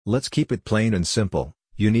Let's keep it plain and simple.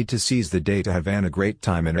 You need to seize the day to have a great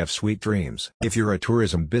time and have sweet dreams. If you're a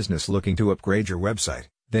tourism business looking to upgrade your website,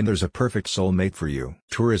 then there's a perfect soulmate for you.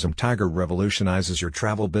 Tourism Tiger revolutionizes your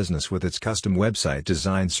travel business with its custom website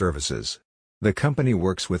design services. The company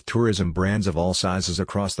works with tourism brands of all sizes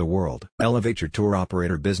across the world. Elevate your tour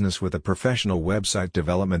operator business with a professional website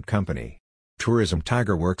development company. Tourism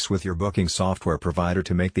Tiger works with your booking software provider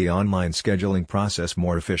to make the online scheduling process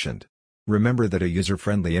more efficient. Remember that a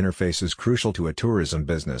user-friendly interface is crucial to a tourism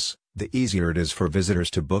business. The easier it is for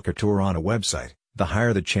visitors to book a tour on a website, the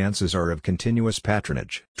higher the chances are of continuous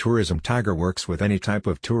patronage. Tourism Tiger works with any type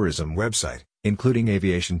of tourism website, including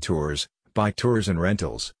aviation tours, bike tours and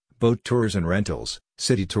rentals, boat tours and rentals,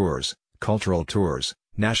 city tours, cultural tours,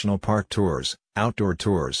 national park tours, outdoor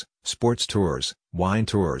tours, sports tours, wine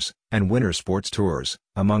tours, and winter sports tours,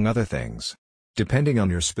 among other things. Depending on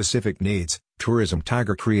your specific needs, Tourism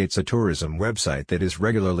Tiger creates a tourism website that is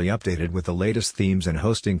regularly updated with the latest themes and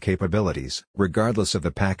hosting capabilities. Regardless of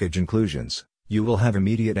the package inclusions, you will have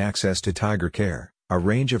immediate access to Tiger Care, a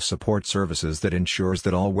range of support services that ensures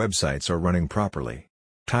that all websites are running properly.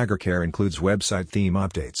 Tiger Care includes website theme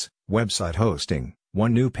updates, website hosting,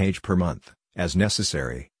 one new page per month, as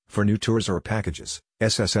necessary, for new tours or packages,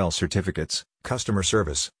 SSL certificates, customer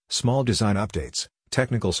service, small design updates,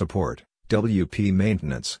 technical support, WP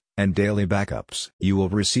maintenance, and daily backups. You will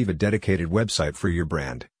receive a dedicated website for your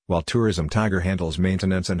brand, while Tourism Tiger handles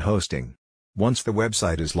maintenance and hosting. Once the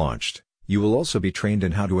website is launched, you will also be trained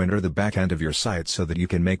in how to enter the backend of your site so that you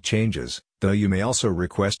can make changes, though you may also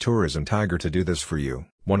request Tourism Tiger to do this for you.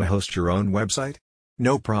 Want to host your own website?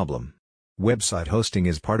 No problem. Website hosting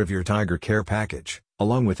is part of your Tiger Care package,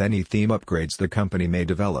 along with any theme upgrades the company may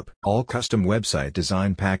develop. All custom website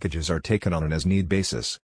design packages are taken on an as-need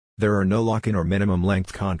basis. There are no lock-in or minimum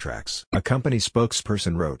length contracts. A company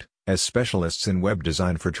spokesperson wrote, "As specialists in web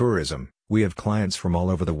design for tourism, we have clients from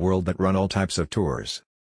all over the world that run all types of tours.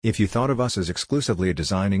 If you thought of us as exclusively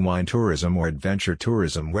designing wine tourism or adventure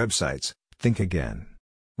tourism websites, think again.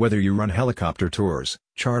 Whether you run helicopter tours,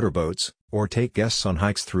 charter boats, or take guests on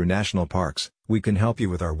hikes through national parks, we can help you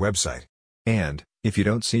with our website. And, if you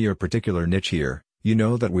don't see your particular niche here, you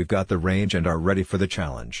know that we've got the range and are ready for the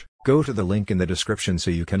challenge." Go to the link in the description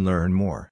so you can learn more.